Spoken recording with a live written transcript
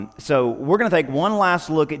So we're going to take one last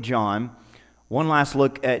look at John. One last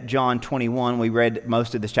look at John 21. We read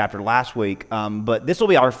most of this chapter last week, but this will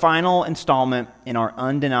be our final installment in our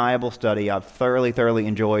undeniable study. I've thoroughly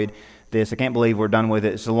enjoyed this. I can't believe we're done with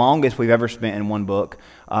it. It's the longest we've ever spent in one book,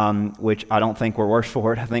 which I don't think we're worse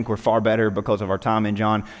for it. I think we're far better because of our time in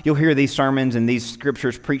John. You'll hear these sermons and these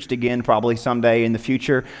scriptures preached again probably someday in the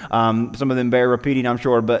future. Some of them bear repeating, I'm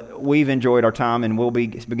sure, but we've enjoyed our time and we'll be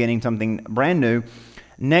beginning something brand new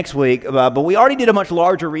next week, but we already did a much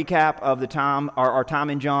larger recap of the time, our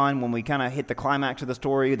time in John, when we kind of hit the climax of the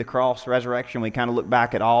story, the cross, resurrection. We kind of look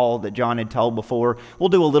back at all that John had told before. We'll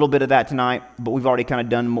do a little bit of that tonight, but we've already kind of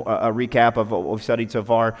done a recap of what we've studied so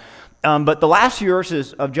far. But the last few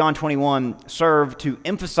verses of John 21 serve to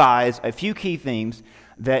emphasize a few key themes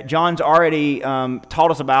that John's already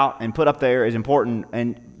taught us about and put up there as important.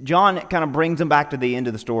 And John kind of brings them back to the end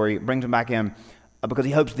of the story, brings them back in, because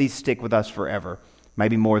he hopes these stick with us forever.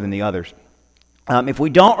 Maybe more than the others. If we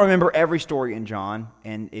don't remember every story in John,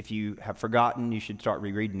 and if you have forgotten, you should start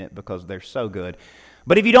rereading it because they're so good.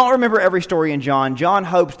 But if you don't remember every story in John, John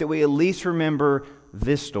hopes that we at least remember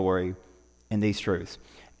this story and these truths.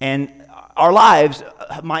 And our lives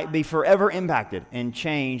might be forever impacted and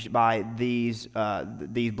changed by these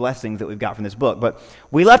blessings that we've got from this book. But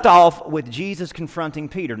we left off with Jesus confronting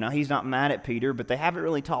Peter. Now, he's not mad at Peter, but they haven't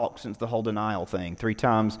really talked since the whole denial thing. 3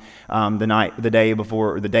 times the day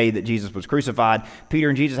before, or the day that Jesus was crucified, Peter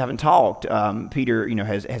and Jesus haven't talked. Peter,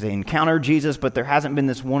 has encountered Jesus, but there hasn't been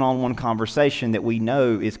this one-on-one conversation that we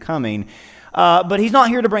know is coming. But he's not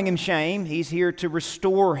here to bring him shame. He's here to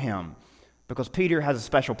restore him, because Peter has a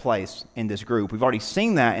special place in this group. We've already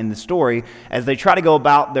seen that in the story. As they try to go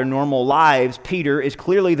about their normal lives, Peter is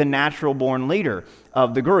clearly the natural-born leader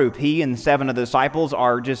of the group. He and 7 of the disciples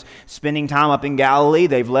are just spending time up in Galilee.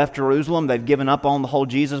 They've left Jerusalem. They've given up on the whole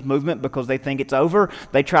Jesus movement because they think it's over.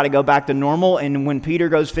 They try to go back to normal, and when Peter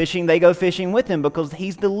goes fishing, they go fishing with him because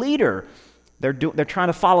he's the leader. They're trying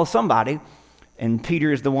to follow somebody. And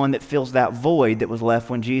Peter is the one that fills that void that was left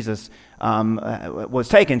when Jesus was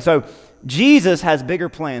taken. So Jesus has bigger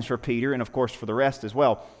plans for Peter and, of course, for the rest as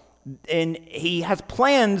well. And he has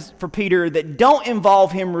plans for Peter that don't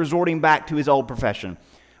involve him resorting back to his old profession.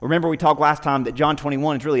 Remember, we talked last time that John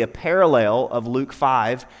 21 is really a parallel of Luke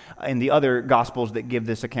 5 and the other Gospels that give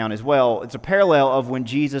this account as well. It's a parallel of when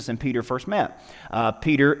Jesus and Peter first met.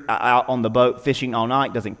 Peter, out on the boat fishing all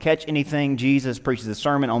night, doesn't catch anything. Jesus preaches a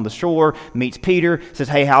sermon on the shore, meets Peter, says,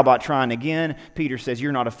 "Hey, how about trying again?" Peter says,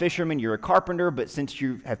 "You're not a fisherman, you're a carpenter, but since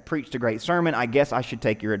you have preached a great sermon, I guess I should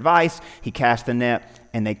take your advice." He casts the net,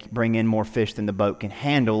 and they bring in more fish than the boat can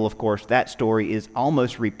handle. Of course, that story is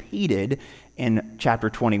almost repeated in chapter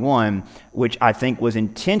 21, which I think was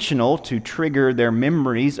intentional to trigger their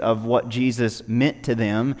memories of what Jesus meant to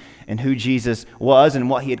them and who Jesus was and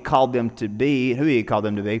what he had called them to be, who he had called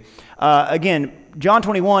them to be. Again, John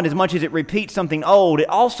 21, as much as it repeats something old, it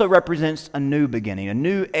also represents a new beginning. A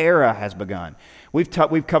new era has begun. We've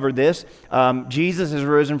covered this. Jesus has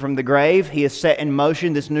risen from the grave. He has set in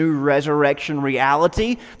motion this new resurrection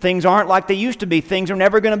reality. Things aren't like they used to be. Things are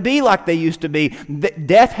never going to be like they used to be.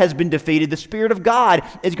 Death has been defeated. The Spirit of God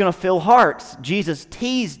is going to fill hearts. Jesus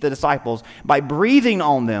teased the disciples by breathing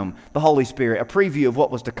on them the Holy Spirit, a preview of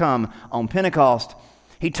what was to come on Pentecost.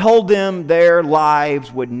 He told them their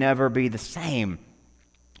lives would never be the same.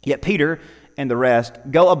 Yet Peter and the rest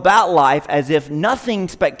go about life as if nothing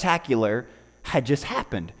spectacular had just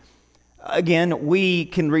happened. Again, we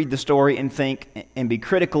can read the story and think and be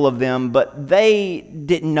critical of them, but they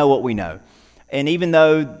didn't know what we know. And even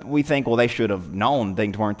though we think, well, they should have known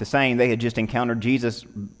things weren't the same, they had just encountered Jesus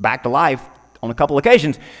back to life on a couple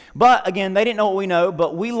occasions. But again, they didn't know what we know,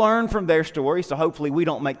 but we learn from their story, so hopefully we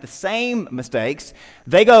don't make the same mistakes.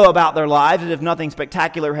 They go about their lives as if nothing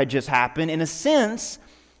spectacular had just happened. In a sense,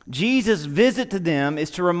 Jesus' visit to them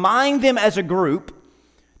is to remind them as a group,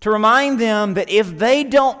 to remind them that if they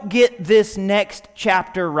don't get this next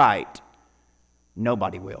chapter right,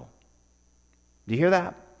 nobody will. Do you hear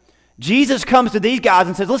that? Jesus comes to these guys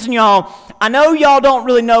and says, "Listen, y'all, I know y'all don't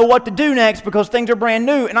really know what to do next because things are brand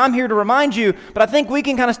new, and I'm here to remind you, but I think we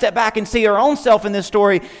can kind of step back and see our own self in this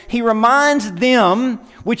story." He reminds them,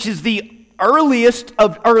 which is the earliest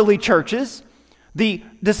of early churches, the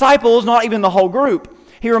disciples, not even the whole group.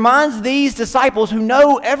 He reminds these disciples who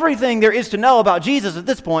know everything there is to know about Jesus at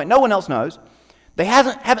this point. No one else knows. They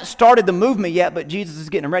haven't started the movement yet, but Jesus is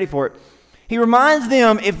getting them ready for it. He reminds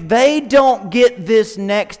them if they don't get this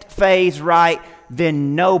next phase right,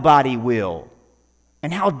 then nobody will.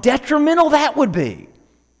 And how detrimental that would be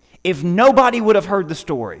if nobody would have heard the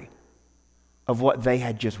story of what they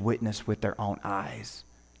had just witnessed with their own eyes.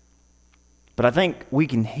 But I think we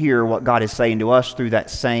can hear what God is saying to us through that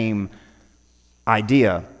same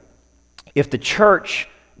idea. If the church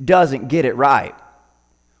doesn't get it right,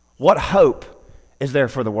 what hope is there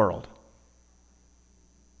for the world?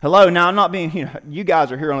 Hello, now I'm not being, you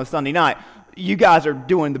guys are here on a Sunday night. You guys are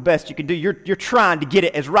doing the best you can do. You're trying to get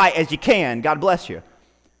it as right as you can. God bless you.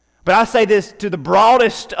 But I say this to the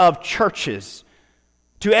broadest of churches,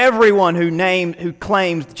 to everyone who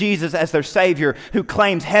claims Jesus as their Savior, who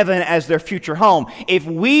claims heaven as their future home. If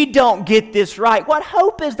we don't get this right, what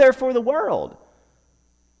hope is there for the world?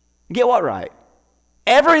 Get what right?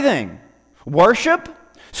 Everything. Worship,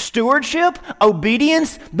 stewardship,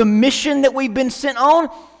 obedience, the mission that we've been sent on.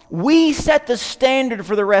 We set the standard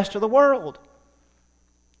for the rest of the world.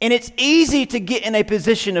 And it's easy to get in a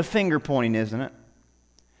position of finger pointing, isn't it?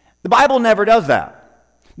 The Bible never does that.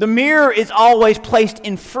 The mirror is always placed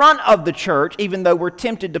in front of the church, even though we're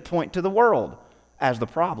tempted to point to the world as the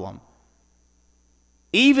problem.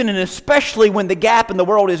 Even and especially when the gap in the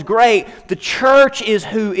world is great, the church is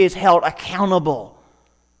who is held accountable.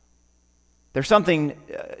 There's something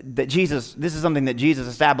this is something that Jesus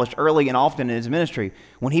established early and often in his ministry.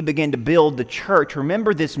 When he began to build the church,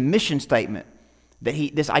 remember this mission statement,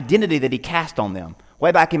 this identity that he cast on them,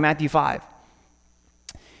 way back in Matthew 5.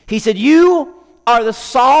 He said, "You are the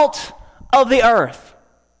salt of the earth."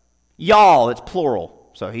 Y'all, it's plural.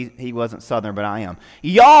 So he wasn't Southern, but I am.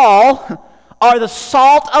 Y'all are the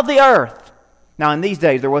salt of the earth. Now, in these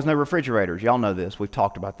days, there was no refrigerators. Y'all know this. We've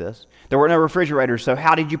talked about this. There were no refrigerators, so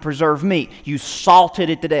how did you preserve meat? You salted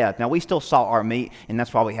it to death. Now, we still salt our meat, and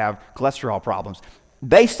that's why we have cholesterol problems.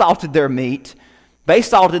 They salted their meat. They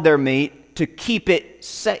salted their meat to keep it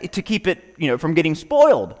from getting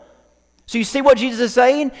spoiled. So you see what Jesus is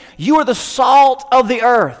saying? You are the salt of the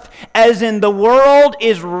earth. As in the world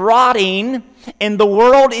is rotting, and the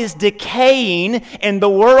world is decaying, and the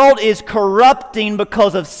world is corrupting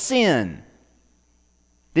because of sin.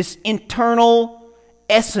 This internal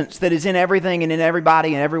essence that is in everything and in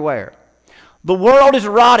everybody and everywhere. The world is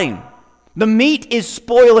rotting. The meat is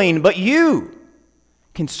spoiling, but you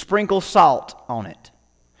can sprinkle salt on it.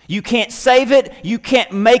 You can't save it. You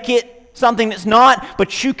can't make it something that's not,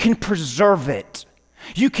 but you can preserve it.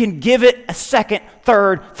 You can give it a second,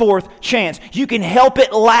 third, fourth chance. You can help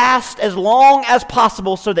it last as long as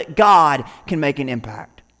possible so that God can make an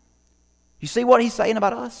impact. You see what he's saying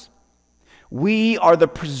about us? We are the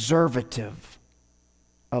preservative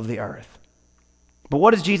of the earth. But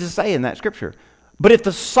what does Jesus say in that scripture? But if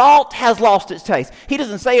the salt has lost its taste, he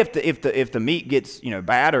doesn't say if the meat gets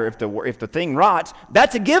bad or if the thing rots.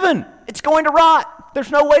 That's a given. It's going to rot.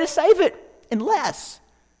 There's no way to save it unless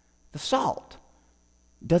the salt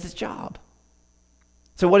does its job.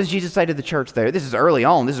 So what does Jesus say to the church there? This is early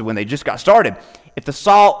on. This is when they just got started. If the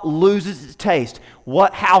salt loses its taste,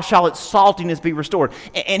 how shall its saltiness be restored?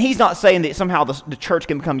 And he's not saying that somehow the church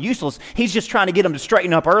can become useless. He's just trying to get them to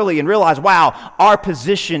straighten up early and realize, wow, our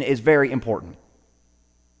position is very important.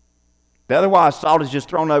 Otherwise, salt is just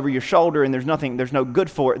thrown over your shoulder and there's no good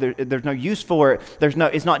for it. There's no use for it.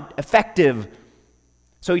 It's not effective.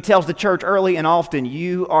 So he tells the church early and often,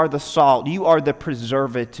 you are the salt. You are the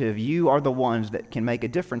preservative. You are the ones that can make a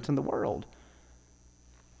difference in the world.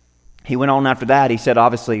 He went on after that. He said,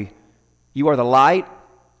 obviously, you are the light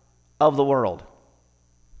of the world.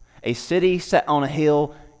 A city set on a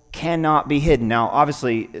hill cannot be hidden. Now,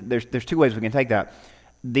 obviously, there's two ways we can take that.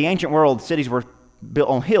 The ancient world, cities were built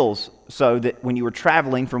on hills so that when you were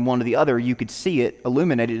traveling from one to the other, you could see it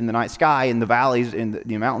illuminated in the night sky, and the valleys and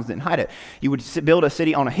the mountains didn't hide it. You would build a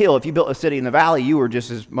city on a hill. If you built a city in the valley, you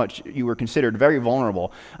were considered very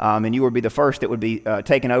vulnerable, and you would be the first that would be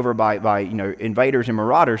taken over by invaders and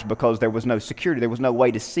marauders because there was no security. There was no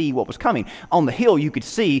way to see what was coming. On the hill, you could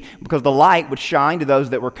see because the light would shine to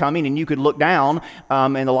those that were coming, and you could look down,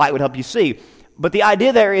 and the light would help you see. But the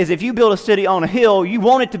idea there is if you build a city on a hill, you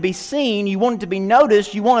want it to be seen, you want it to be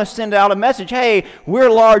noticed, you want to send out a message, hey, we're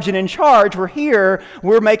large and in charge, we're here,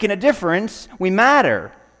 we're making a difference, we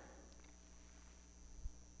matter.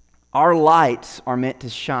 Our lights are meant to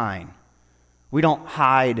shine. We don't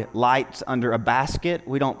hide lights under a basket.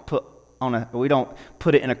 We don't put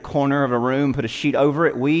it in a corner of a room, put a sheet over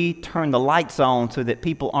it. We turn the lights on so that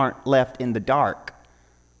people aren't left in the dark.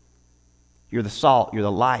 You're the salt, you're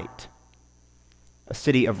the light. A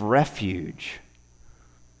city of refuge.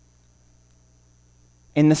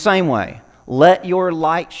 In the same way, let your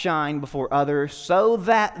light shine before others so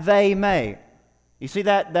that they may. You see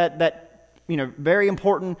that very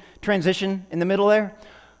important transition in the middle there?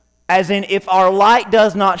 As in, if our light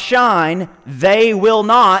does not shine, they will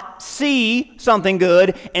not see something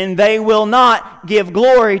good and they will not give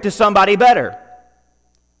glory to somebody better.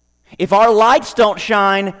 If our lights don't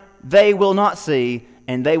shine, they will not see,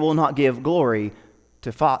 and they will not give glory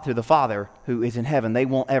to the Father who is in heaven. They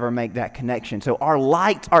won't ever make that connection. So our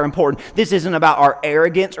lights are important. This isn't about our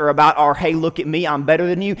arrogance or about our, hey, look at me, I'm better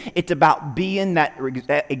than you. It's about being that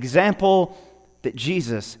example that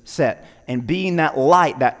Jesus set and being that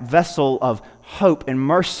light, that vessel of hope and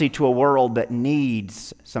mercy to a world that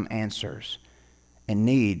needs some answers and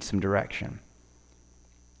needs some direction.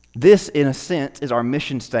 This, in a sense, is our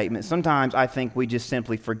mission statement. Sometimes I think we just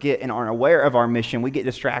simply forget and aren't aware of our mission. We get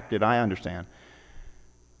distracted, I understand.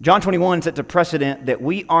 John 21 sets a precedent that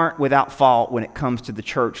we aren't without fault when it comes to the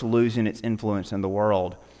church losing its influence in the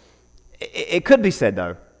world. It could be said,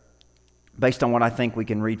 though, based on what I think we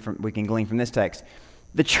can glean from this text,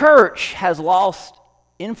 the church has lost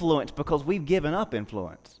influence because we've given up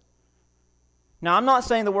influence. Now, I'm not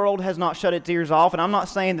saying the world has not shut its ears off, and I'm not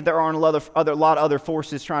saying that there aren't a lot of other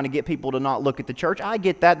forces trying to get people to not look at the church. I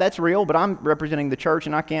get that. That's real, but I'm representing the church,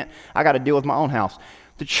 and I got to deal with my own house.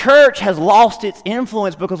 The church has lost its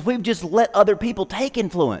influence because we've just let other people take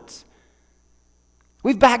influence.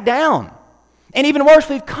 We've backed down. And even worse,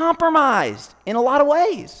 we've compromised in a lot of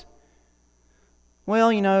ways.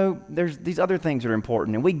 Well, there's these other things that are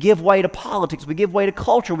important, and we give way to politics, we give way to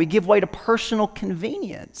culture, we give way to personal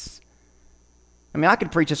convenience. I mean, I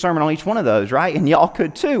could preach a sermon on each one of those, right? And y'all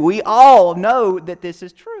could too. We all know that this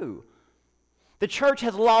is true. The church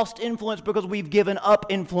has lost influence because we've given up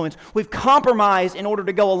influence. We've compromised in order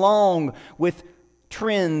to go along with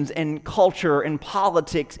trends and culture and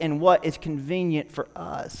politics and what is convenient for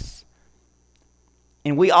us.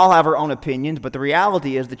 And we all have our own opinions, but the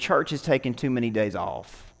reality is the church has taken too many days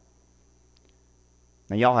off.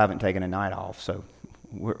 Now, y'all haven't taken a night off, so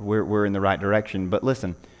we're in the right direction. But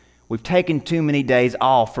listen, we've taken too many days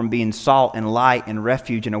off from being salt and light and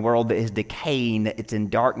refuge in a world that is decaying, that it's in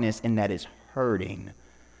darkness, and that is hurting.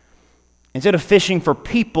 Instead of fishing for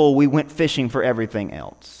people, we went fishing for everything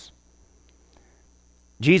else.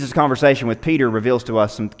 Jesus' conversation with Peter reveals to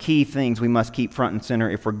us some key things we must keep front and center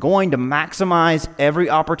if we're going to maximize every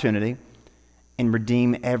opportunity and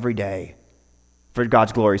redeem every day for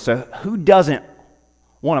God's glory. So who doesn't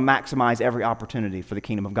want to maximize every opportunity for the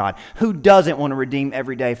kingdom of God? Who doesn't want to redeem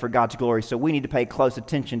every day for God's glory? So we need to pay close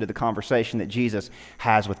attention to the conversation that Jesus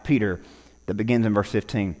has with Peter that begins in verse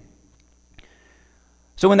 15.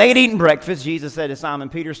 So when they had eaten breakfast, Jesus said to Simon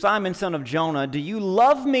Peter, "Simon, son of Jonah, do you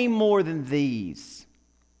love me more than these?"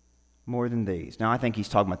 More than these. Now, I think he's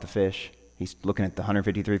talking about the fish. He's looking at the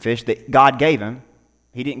 153 fish that God gave him.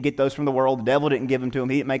 He didn't get those from the world. The devil didn't give them to him.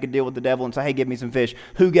 He didn't make a deal with the devil and say, hey, give me some fish.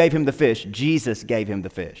 Who gave him the fish? Jesus gave him the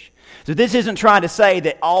fish. So this isn't trying to say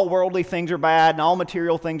that all worldly things are bad and all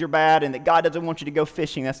material things are bad and that God doesn't want you to go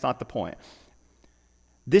fishing. That's not the point.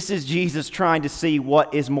 This is Jesus trying to see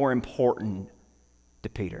what is more important to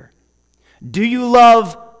Peter. Do you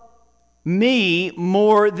love me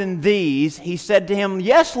more than these? He said to him,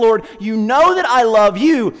 yes, Lord, you know that I love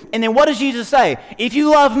you. And then what does Jesus say? If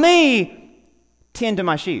you love me, tend to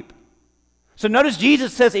my sheep. So notice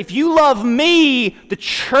Jesus says, if you love me, the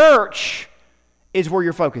church is where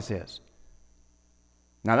your focus is.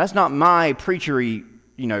 Now that's not my preachery,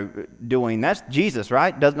 doing. That's Jesus,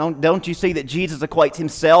 right? Don't you see that Jesus equates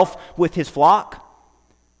himself with his flock?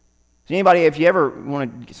 Anybody, if you ever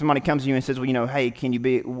somebody comes to you and says, well, hey, can you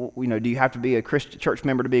be, do you have to be a Christian church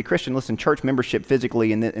member to be a Christian? Listen, church membership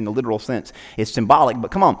physically in the literal sense is symbolic,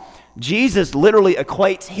 but come on. Jesus literally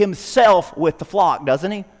equates himself with the flock,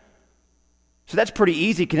 doesn't he? So that's a pretty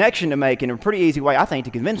easy connection to make and a pretty easy way, I think,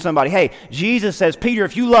 to convince somebody, hey, Jesus says, Peter,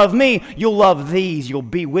 if you love me, you'll love these, you'll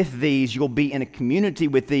be with these, you'll be in a community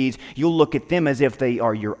with these, you'll look at them as if they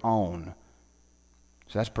are your own.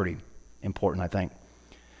 So that's pretty important, I think.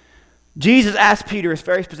 Jesus asked Peter a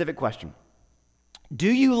very specific question.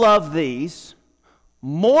 Do you love these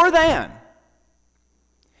more than?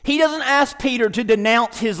 He doesn't ask Peter to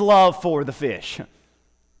denounce his love for the fish.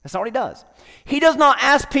 That's not what he does. He does not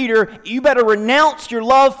ask Peter, you better renounce your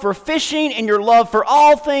love for fishing and your love for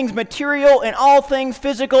all things material and all things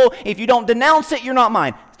physical. If you don't denounce it, you're not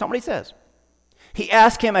mine. That's not what he says. He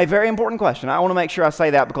asked him a very important question. I want to make sure I say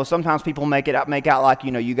that because sometimes people make out like,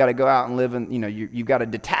 you got to go out and live and, you've got to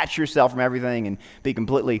detach yourself from everything and be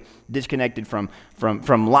completely disconnected from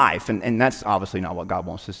life. And that's obviously not what God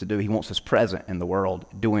wants us to do. He wants us present in the world,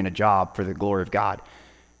 doing a job for the glory of God.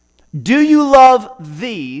 Do you love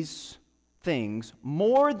these things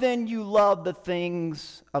more than you love the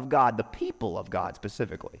things of God, the people of God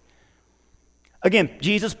specifically? Again,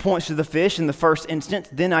 Jesus points to the fish in the first instance.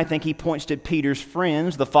 Then I think he points to Peter's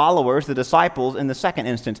friends, the followers, the disciples in the second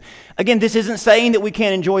instance. Again, this isn't saying that we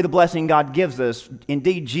can't enjoy the blessing God gives us.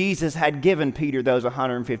 Indeed, Jesus had given Peter those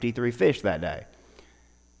 153 fish that day.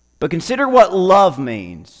 But consider what love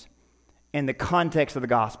means in the context of the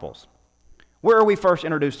Gospels. Where are we first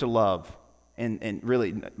introduced to love? And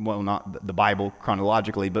really, well, not the Bible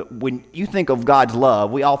chronologically, but when you think of God's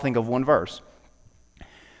love, we all think of one verse.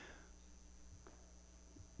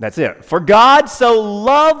 That's it. For God so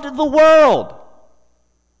loved the world.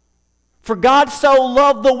 For God so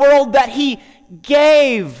loved the world that he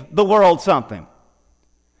gave the world something.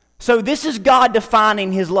 So this is God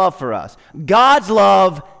defining his love for us. God's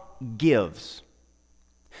love gives.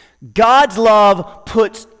 God's love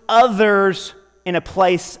puts others in a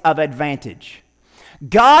place of advantage.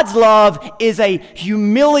 God's love is a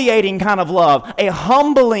humiliating kind of love, a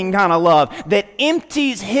humbling kind of love that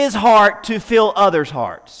empties his heart to fill others'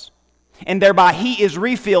 hearts. And thereby he is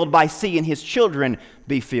refilled by seeing his children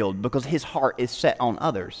be filled because his heart is set on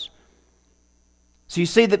others. So you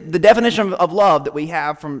see the definition of love that we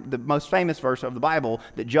have from the most famous verse of the Bible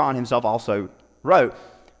that John himself also wrote.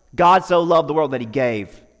 God so loved the world that he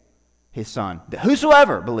gave his Son, that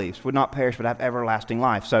whosoever believes would not perish but have everlasting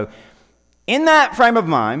life. So in that frame of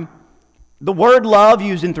mind, the word love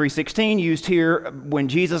used in 3:16, used here when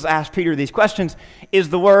Jesus asked Peter these questions, is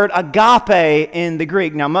the word agape in the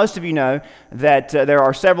Greek. Now, most of you know that there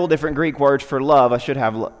are several different Greek words for love. I should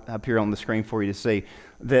have up here on the screen for you to see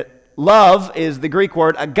that love is the Greek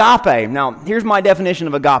word agape. Now, here's my definition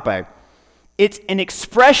of agape. It's an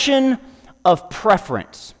expression of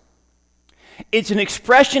preference. It's an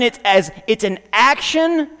expression, it's an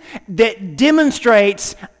action that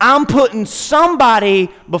demonstrates I'm putting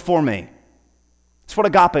somebody before me. That's what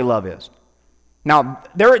agape love is. Now,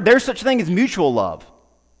 there's such a thing as mutual love.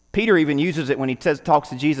 Peter even uses it when he talks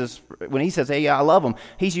to Jesus, when he says, hey, I love him,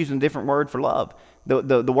 he's using a different word for love.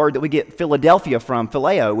 The word that we get Philadelphia from,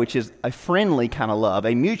 phileo, which is a friendly kind of love,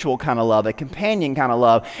 a mutual kind of love, a companion kind of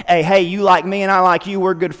love. Hey, you like me and I like you,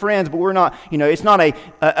 we're good friends, but we're not, it's not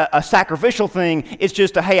a sacrificial thing. It's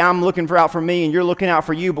just hey, I'm looking out for me and you're looking out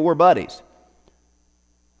for you, but we're buddies.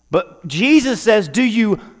 But Jesus says, do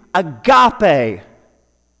you agape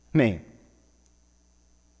me?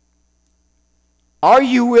 Are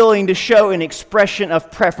you willing to show an expression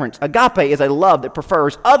of preference? Agape is a love that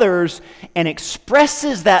prefers others and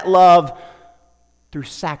expresses that love through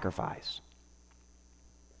sacrifice.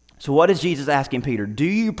 So what is Jesus asking Peter? Do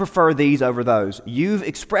you prefer these over those? You've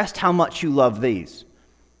expressed how much you love these.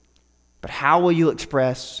 But how will you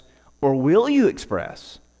express, or will you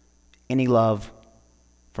express, any love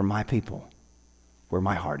for my people, where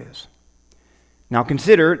my heart is? Now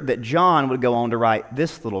consider that John would go on to write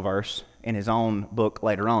this little verse in his own book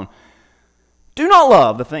later on. Do not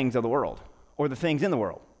love the things of the world or the things in the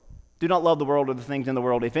world. Do not love the world or the things in the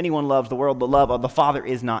world. If anyone loves the world, the love of the Father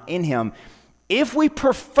is not in him. If we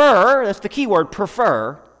prefer, that's the key word,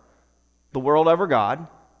 prefer, the world over God.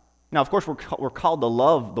 Now, of course, we're called to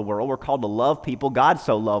love the world. We're called to love people. God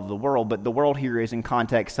so loved the world, but the world here is in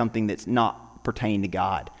context something that's not pertaining to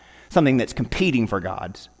God, something that's competing for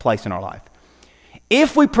God's place in our life.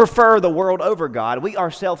 If we prefer the world over God, we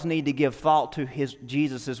ourselves need to give thought to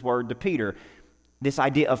Jesus' word to Peter, this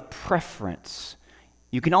idea of preference.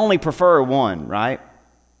 You can only prefer one, right?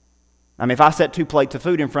 I mean, if I set two plates of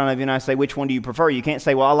food in front of you and I say, which one do you prefer? You can't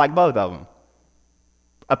say, well, I like both of them.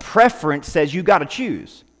 A preference says you got to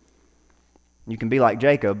choose. You can be like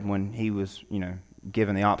Jacob when he was,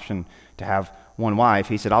 given the option to have one wife.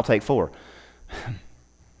 He said, I'll take 4.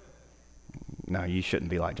 No, you shouldn't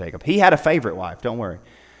be like Jacob. He had a favorite wife, don't worry.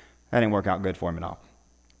 That didn't work out good for him at all.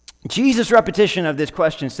 Jesus' repetition of this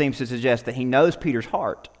question seems to suggest that he knows Peter's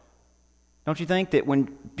heart. Don't you think that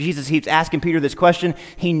when Jesus keeps asking Peter this question,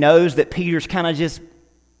 he knows that Peter's kind of just,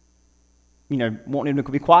 wanting him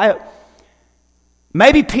to be quiet?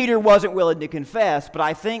 Maybe Peter wasn't willing to confess, but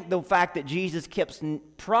I think the fact that Jesus keeps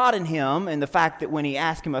prodding him and the fact that when he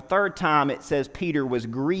asked him a third time, it says Peter was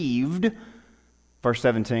grieved, verse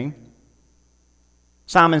 17.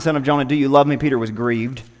 Simon, son of Jonah, do you love me? Peter was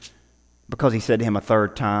grieved because he said to him a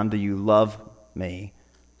third time, do you love me?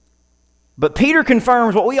 But Peter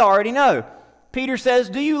confirms what we already know. Peter says,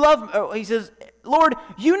 do you love me? Oh, he says, Lord,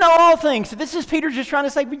 you know all things. So this is Peter just trying to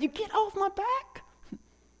say, will you get off my back?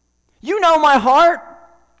 You know my heart.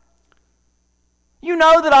 You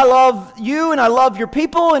know that I love you and I love your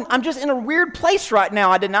people, and I'm just in a weird place right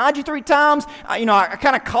now. I denied you 3 times. I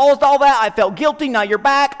kind of caused all that. I felt guilty. Now you're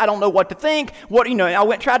back. I don't know what to think.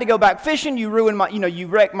 I tried to go back fishing. You ruined you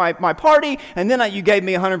wrecked my party, and then you gave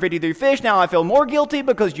me 153 fish. Now I feel more guilty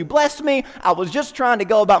because you blessed me. I was just trying to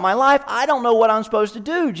go about my life. I don't know what I'm supposed to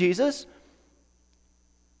do, Jesus.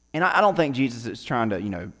 And I don't think Jesus is trying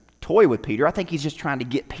to, toy with Peter. I think he's just trying to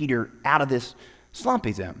get Peter out of this slump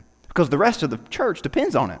he's in, because the rest of the church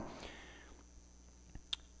depends on it.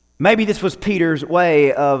 Maybe this was Peter's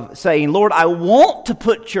way of saying, Lord, I want to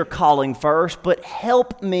put your calling first, but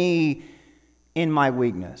help me in my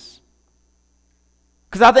weakness.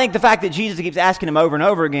 Because I think the fact that Jesus keeps asking him over and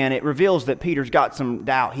over again, it reveals that Peter's got some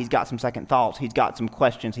doubt. He's got some second thoughts. He's got some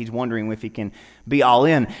questions. He's wondering if he can be all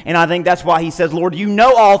in. And I think that's why he says, Lord, you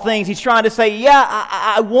know all things. He's trying to say, yeah,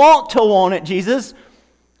 I want it, Jesus.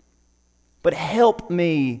 But help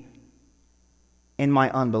me in my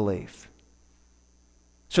unbelief.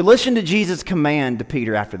 So listen to Jesus' command to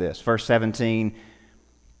Peter after this. Verse 17,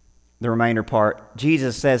 the remainder part.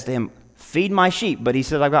 Jesus says to him, feed my sheep. But he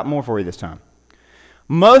says, I've got more for you this time.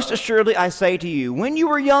 Most assuredly, I say to you, when you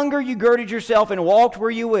were younger, you girded yourself and walked where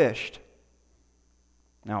you wished.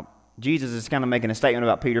 Now, Jesus is kind of making a statement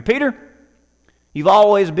about Peter. Peter, you've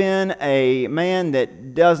always been a man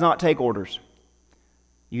that does not take orders.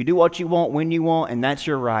 You do what you want when you want, and that's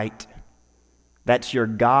your right. That's your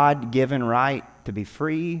God-given right to be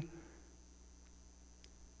free.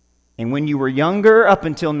 And when you were younger, up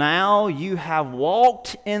until now, you have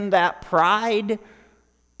walked in that pride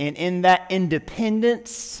and in that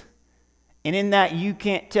independence, and in that you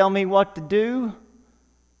can't tell me what to do.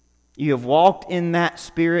 You have walked in that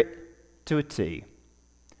spirit to a T.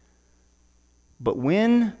 But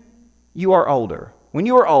when you are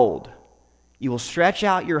old, you will stretch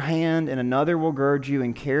out your hand, and another will gird you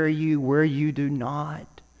and carry you where you do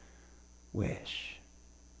not wish.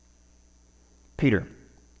 Peter,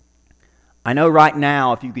 I know right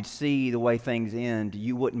now if you could see the way things end,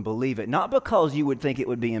 you wouldn't believe it. Not because you would think it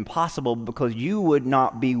would be impossible, but because you would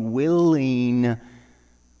not be willing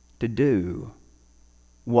to do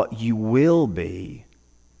what you will be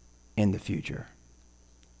in the future.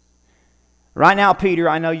 Right now, Peter,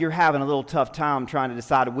 I know you're having a little tough time trying to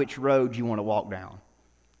decide which road you want to walk down.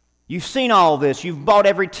 You've seen all this. You've bought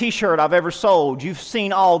every t-shirt I've ever sold. You've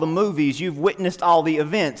seen all the movies. You've witnessed all the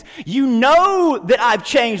events. You know that I've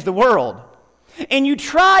changed the world. And you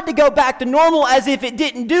tried to go back to normal as if it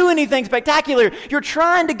didn't do anything spectacular. You're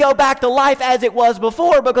trying to go back to life as it was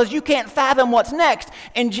before because you can't fathom what's next.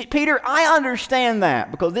 And Peter, I understand that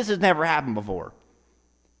because this has never happened before.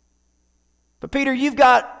 But Peter, you've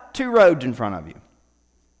got 2 roads in front of you.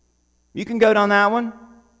 You can go down that one,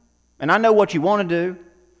 and I know what you want to do,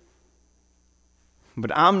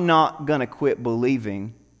 but I'm not going to quit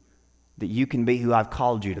believing that you can be who I've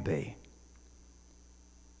called you to be.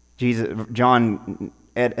 John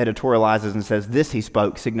editorializes and says, this he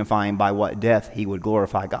spoke, signifying by what death he would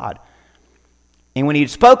glorify God. And when he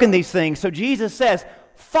had spoken these things, so Jesus says,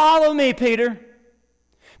 follow me, Peter.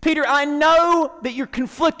 Peter, I know that you're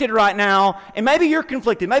conflicted right now, and maybe you're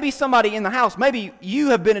conflicted. Maybe somebody in the house, maybe you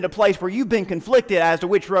have been at a place where you've been conflicted as to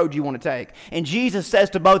which road you want to take. And Jesus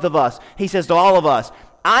says to both of us, he says to all of us,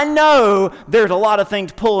 I know there's a lot of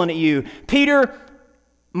things pulling at you. Peter,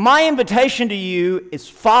 my invitation to you is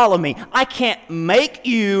follow me. I can't make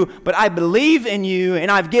you, but I believe in you, and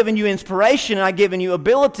I've given you inspiration, and I've given you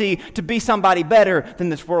ability to be somebody better than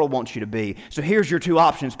this world wants you to be. So here's your 2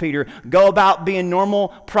 options, Peter. Go about being normal,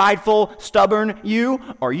 prideful, stubborn you,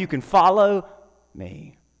 or you can follow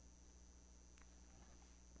me.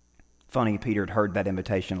 Funny, Peter had heard that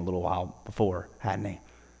invitation a little while before, hadn't he?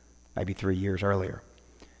 Maybe 3 years earlier.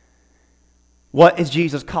 What is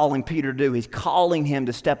Jesus calling Peter to do? He's calling him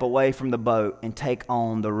to step away from the boat and take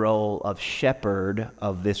on the role of shepherd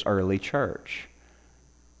of this early church.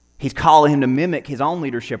 He's calling him to mimic his own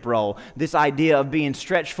leadership role. This idea of being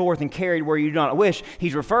stretched forth and carried where you do not wish,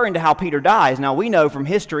 he's referring to how Peter dies. Now we know from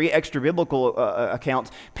history, extra-biblical accounts,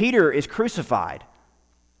 Peter is crucified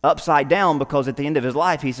upside down because at the end of his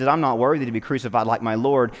life he says, I'm not worthy to be crucified like my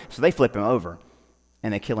Lord. So they flip him over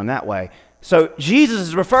and they kill him that way. So Jesus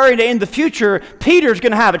is referring to in the future, Peter's going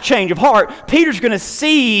to have a change of heart. Peter's going to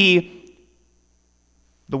see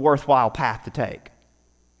the worthwhile path to take.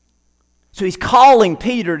 So he's calling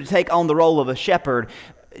Peter to take on the role of a shepherd.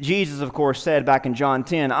 Jesus, of course, said back in John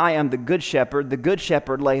 10, I am the good shepherd. The good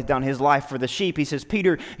shepherd lays down his life for the sheep. He says,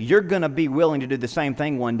 Peter, you're going to be willing to do the same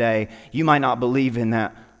thing one day. You might not believe in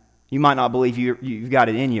that. You might not believe you've got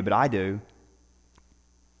it in you, but I do.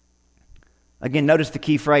 Again, notice the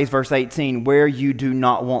key phrase, verse 18, where you do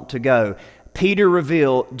not want to go.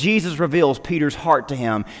 Jesus reveals Peter's heart to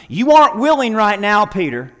him. You aren't willing right now,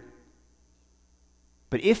 Peter,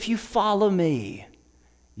 but if you follow me,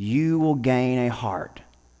 you will gain a heart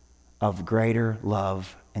of greater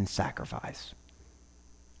love and sacrifice.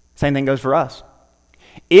 Same thing goes for us.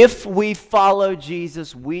 If we follow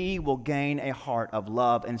Jesus, we will gain a heart of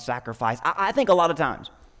love and sacrifice. I think a lot of times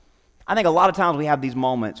we have these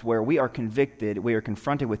moments where we are convicted, we are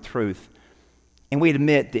confronted with truth, and we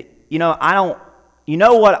admit that,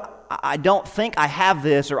 I don't think I have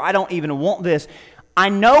this, or I don't even want this. I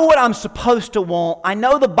know what I'm supposed to want. I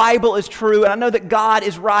know the Bible is true, and I know that God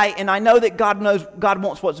is right, and I know that God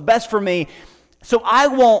wants what's best for me. So I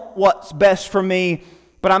want what's best for me,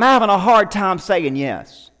 but I'm having a hard time saying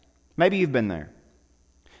yes. Maybe you've been there.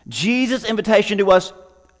 Jesus' invitation to us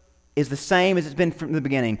is the same as it's been from the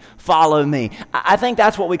beginning. Follow me. I think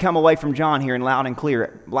that's what we come away from John hearing loud and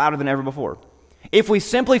clear, louder than ever before. If we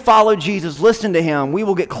simply follow Jesus, listen to him, we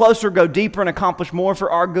will get closer, go deeper, and accomplish more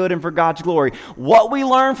for our good and for God's glory. What we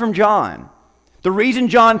learn from John, the reason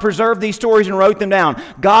John preserved these stories and wrote them down,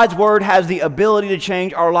 God's word has the ability to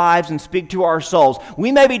change our lives and speak to our souls.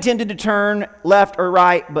 We may be tempted to turn left or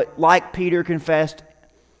right, but like Peter confessed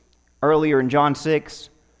earlier in John 6,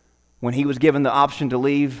 when he was given the option to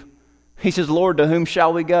leave, he says, Lord, to whom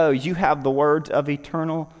shall we go? You have the words of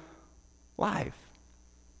eternal life.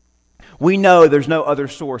 We know there's no other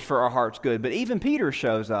source for our heart's good, but even Peter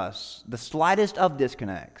shows us the slightest of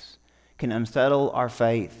disconnects can unsettle our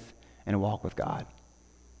faith and walk with God.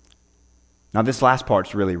 Now this last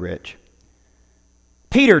part's really rich.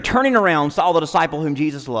 Peter, turning around, saw the disciple whom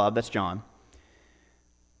Jesus loved, that's John,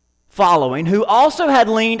 following, who also had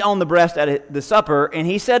leaned on the breast at the supper, and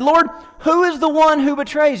he said, Lord, who is the one who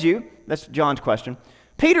betrays you? That's John's question.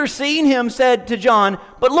 Peter, seeing him, said to John,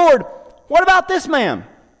 but Lord, what about this man?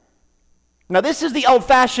 Now this is the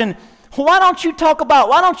old-fashioned, why don't you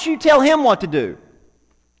tell him what to do?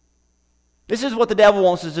 This is what the devil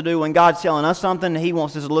wants us to do when God's telling us something. He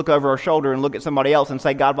wants us to look over our shoulder and look at somebody else and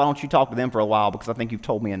say, God, why don't you talk to them for a while, because I think you've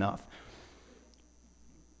told me enough.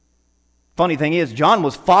 Funny thing is, John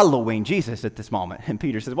was following Jesus at this moment. And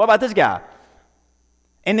Peter says, what about this guy?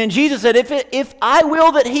 And then Jesus said, if I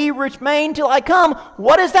will that he remain till I come,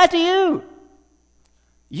 what is that to you?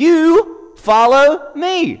 You follow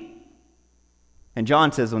me. And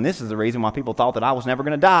John says, well, this is the reason why people thought that I was never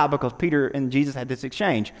going to die, because Peter and Jesus had this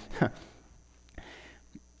exchange.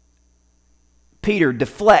 Peter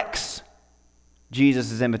deflects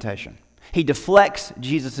Jesus' invitation. He deflects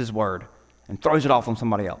Jesus' word and throws it off on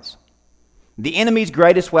somebody else. The enemy's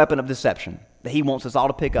greatest weapon of deception that he wants us all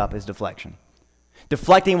to pick up is deflection.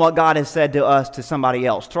 Deflecting what God has said to us to somebody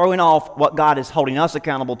else. Throwing off what God is holding us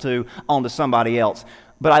accountable to onto somebody else.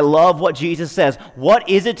 But I love what Jesus says. What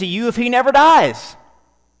is it to you if he never dies?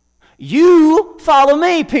 You follow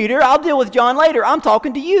me, Peter. I'll deal with John later. I'm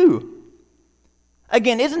talking to you.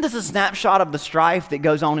 Again, isn't this a snapshot of the strife that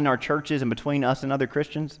goes on in our churches and between us and other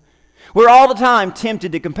Christians? We're all the time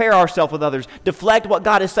tempted to compare ourselves with others, deflect what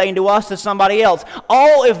God is saying to us to somebody else.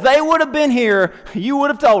 Oh, if they would have been here, you would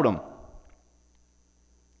have told them.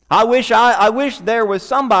 I wish there was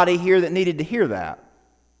somebody here that needed to hear that.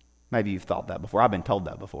 Maybe you've thought that before. I've been told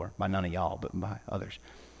that before by none of y'all, but by others.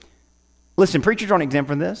 Listen, preachers aren't exempt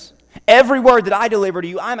from this. Every word that I deliver to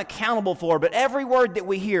you, I'm accountable for, but every word that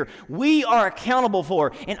we hear, we are accountable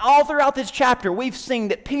for. And all throughout this chapter, we've seen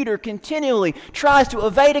that Peter continually tries to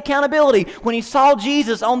evade accountability. When he saw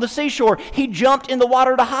Jesus on the seashore, he jumped in the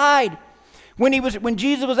water to hide. When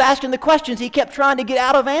Jesus was asking the questions, he kept trying to get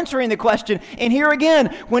out of answering the question. And here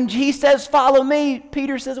again, when he says, follow me,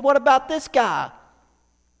 Peter says, what about this guy?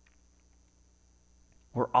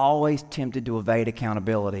 We're always tempted to evade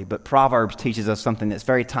accountability, but Proverbs teaches us something that's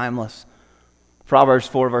very timeless. Proverbs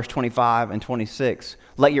 4, verse 25 and 26.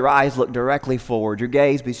 Let your eyes look directly forward, your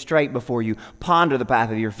gaze be straight before you, ponder the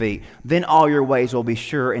path of your feet. Then all your ways will be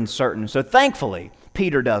sure and certain. So thankfully,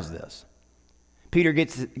 Peter does this. Peter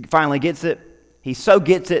finally gets it. He so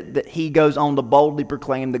gets it that he goes on to boldly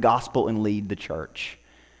proclaim the gospel and lead the church.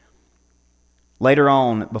 Later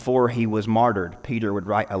on, before he was martyred, Peter would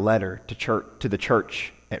write a letter to the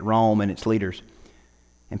church at Rome and its leaders.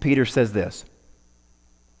 And Peter says this,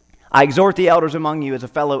 I exhort the elders among you as a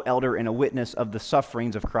fellow elder and a witness of the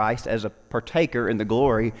sufferings of Christ, as a partaker in the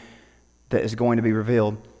glory that is going to be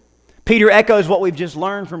revealed. Peter echoes what we've just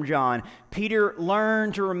learned from John. Peter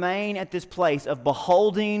learned to remain at this place of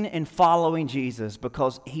beholding and following Jesus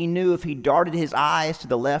because he knew if he darted his eyes to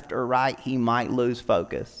the left or right, he might lose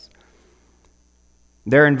focus.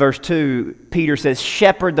 There in verse 2, Peter says,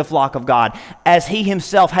 shepherd the flock of God, as he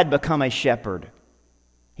himself had become a shepherd.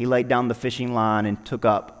 He laid down the fishing line and took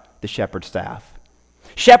up the shepherd's staff.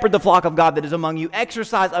 Shepherd the flock of God that is among you.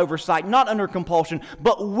 Exercise oversight, not under compulsion,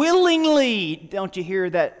 but willingly. Don't you hear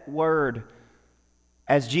that word?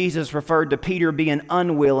 As Jesus referred to Peter being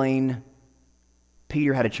unwilling,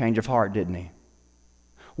 Peter had a change of heart, didn't he?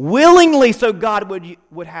 Willingly, so God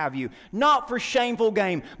would have you. Not for shameful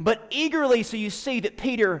gain, but eagerly, so you see that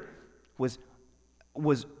Peter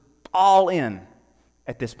was all in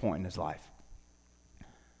at this point in his life.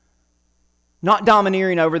 Not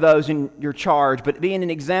domineering over those in your charge, but being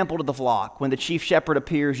an example to the flock. When the chief shepherd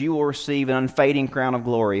appears, you will receive an unfading crown of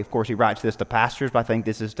glory. Of course, he writes this to pastors, but I think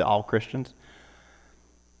this is to all Christians.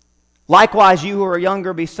 Likewise, you who are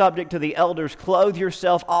younger, be subject to the elders. Clothe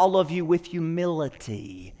yourself, all of you, with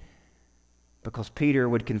humility. Because Peter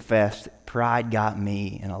would confess, pride got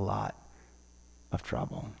me in a lot of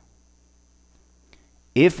trouble.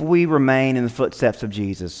 If we remain in the footsteps of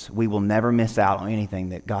Jesus, we will never miss out on anything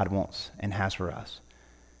that God wants and has for us.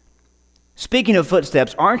 Speaking of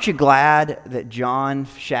footsteps, aren't you glad that John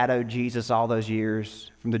shadowed Jesus all those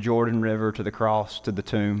years, from the Jordan River to the cross to the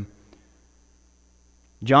tomb?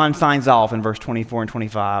 John signs off in verse 24 and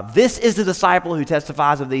 25. This is the disciple who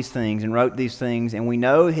testifies of these things and wrote these things, and we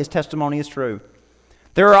know his testimony is true.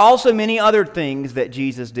 There are also many other things that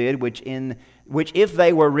Jesus did, which if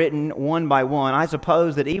they were written one by one, I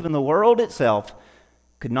suppose that even the world itself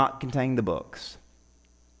could not contain the books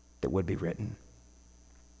that would be written.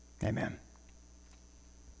 Amen.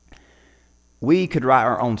 We could write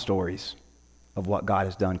our own stories of what God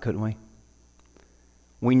has done, couldn't we?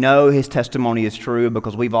 We know his testimony is true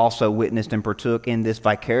because we've also witnessed and partook in this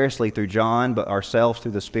vicariously through John, but ourselves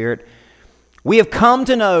through the Spirit. We have come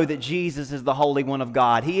to know that Jesus is the Holy One of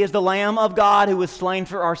God. He is the Lamb of God who was slain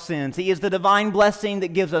for our sins. He is the divine blessing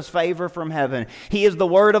that gives us favor from heaven. He is the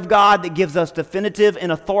Word of God that gives us definitive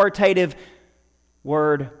and authoritative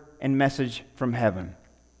word and message from heaven.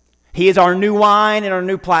 He is our new wine and our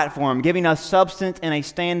new platform, giving us substance and a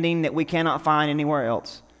standing that we cannot find anywhere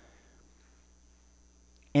else.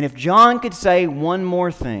 And if John could say one more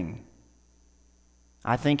thing,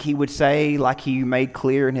 I think he would say, like he made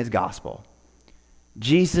clear in his gospel,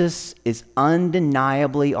 Jesus is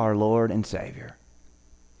undeniably our Lord and Savior.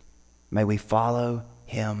 May we follow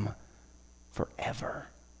him forever.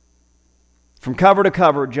 From cover to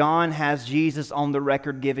cover, John has Jesus on the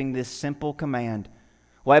record giving this simple command.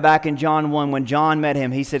 Way back in John 1, when John met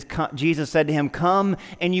him, Jesus said to him, "Come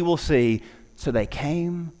and you will see." So they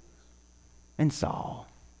came and saw.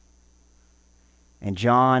 And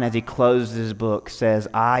John, as he closes his book, says,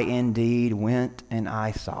 "I indeed went and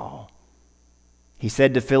I saw." He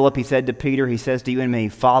said to Philip, he said to Peter, he says to you and me,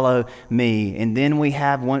 "Follow me." And then we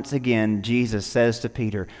have once again, Jesus says to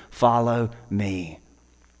Peter, "Follow me."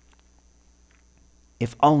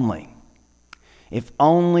 If only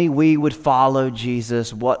we would follow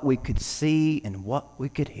Jesus, what we could see and what we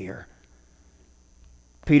could hear.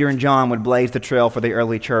 Peter and John would blaze the trail for the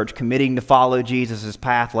early church, committing to follow Jesus'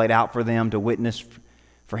 path laid out for them to witness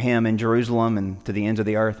for him in Jerusalem and to the ends of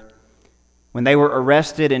the earth. When they were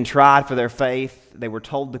arrested and tried for their faith, they were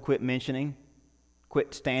told to quit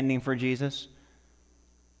standing for Jesus.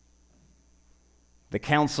 The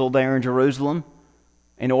council there in Jerusalem,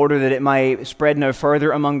 in order that it may spread no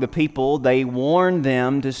further among the people, they warned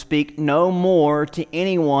them to speak no more to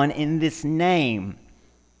anyone in this name.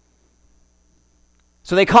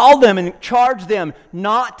 So they called them and charged them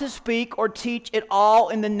not to speak or teach at all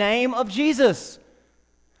in the name of Jesus.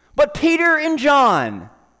 But Peter and John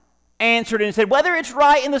answered and said, "Whether it's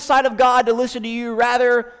right in the sight of God to listen to you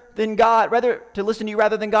rather than God,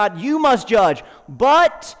 you must judge.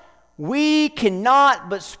 But we cannot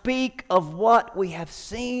but speak of what we have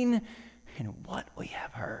seen and what we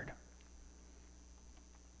have heard."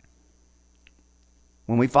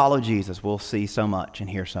 When we follow Jesus, we'll see so much and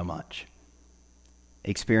hear so much,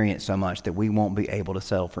 experience so much, that we won't be able to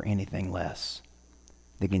settle for anything less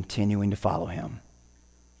than continuing to follow him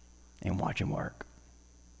and watch him work.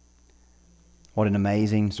 What an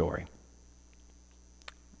amazing story.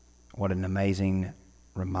 What an amazing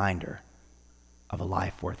reminder of a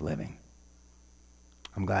life worth living.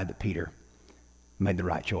 I'm glad that Peter made the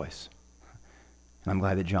right choice. And I'm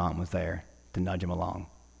glad that John was there to nudge him along,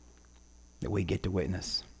 that we get to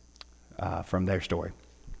witness from their story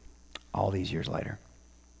all these years later.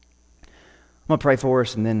 I'm going to pray for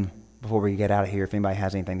us, and then before we get out of here, if anybody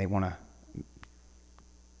has anything they want to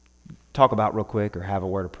talk about real quick or have a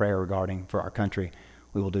word of prayer regarding for our country,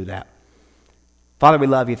 we will do that. Father, we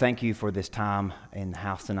love you. Thank you for this time in the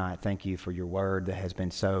house tonight. Thank you for your word that has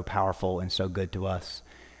been so powerful and so good to us.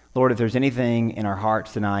 Lord, if there's anything in our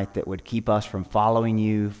hearts tonight that would keep us from following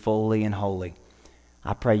you fully and wholly,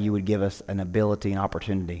 I pray you would give us an ability and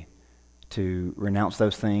opportunity to renounce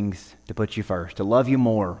those things, to put you first, to love you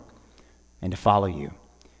more, and to follow you.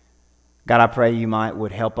 God, I pray you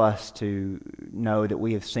would help us to know that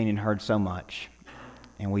we have seen and heard so much,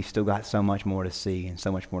 and we've still got so much more to see and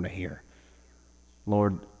so much more to hear.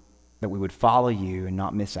 Lord, that we would follow you and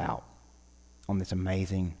not miss out on this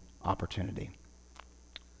amazing opportunity.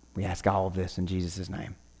 We ask all of this in Jesus'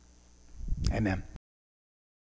 name. Amen.